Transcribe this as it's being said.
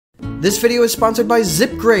This video is sponsored by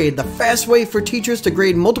ZipGrade, the fast way for teachers to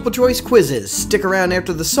grade multiple choice quizzes. Stick around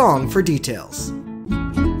after the song for details.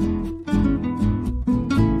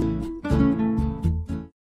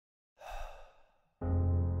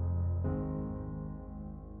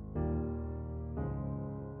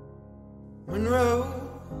 Monroe,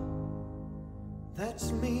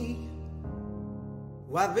 that's me.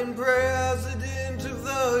 I've been president of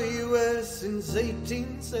the US since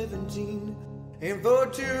 1817, and for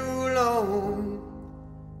too long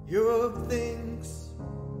Europe thinks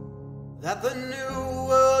that the new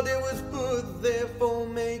world, it was put there for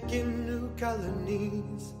making new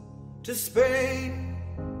colonies. To Spain,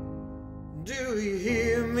 do you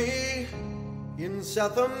hear me? In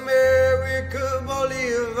South America,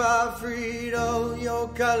 Bolivar freed all your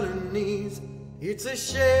colonies. It's a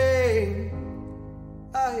shame,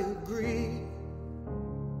 I agree,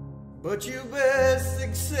 but you best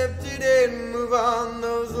accept it and move on.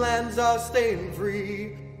 Those lands are staying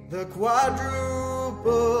free. The quadruple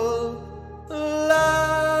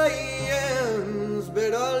alliance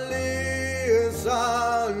better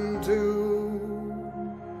listen to.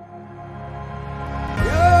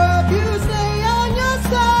 If you stay on your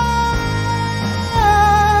side,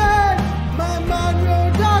 my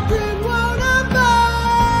Monroe Doctrine won't abide.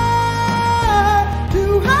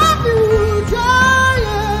 To have you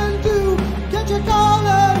trying to get your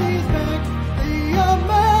colonies back. The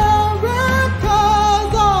Americas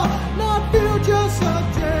are not future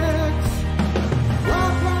subjects. I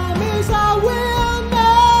promise I will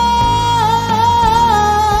not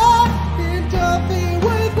interfere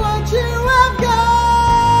with what you have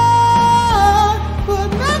got, but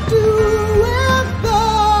not do with the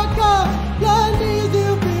colonies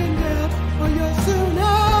you've been left, or you'll soon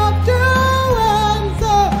have to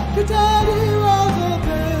answer to Teddy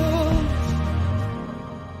Roosevelt.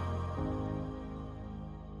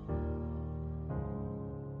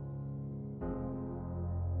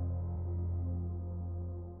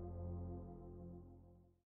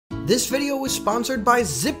 This video was sponsored by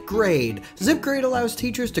ZipGrade. ZipGrade allows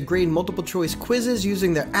teachers to grade multiple choice quizzes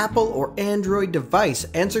using their Apple or Android device.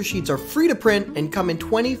 Answer sheets are free to print and come in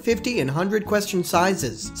 20, 50, and 100 question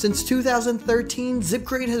sizes. Since 2013,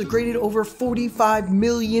 ZipGrade has graded over 45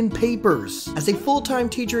 million papers. As a full-time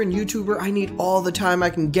teacher and YouTuber, I need all the time I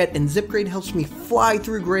can get, and ZipGrade helps me fly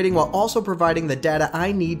through grading while also providing the data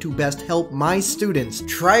I need to best help my students.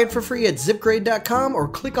 Try it for free at zipgrade.com or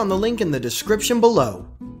click on the link in the description below.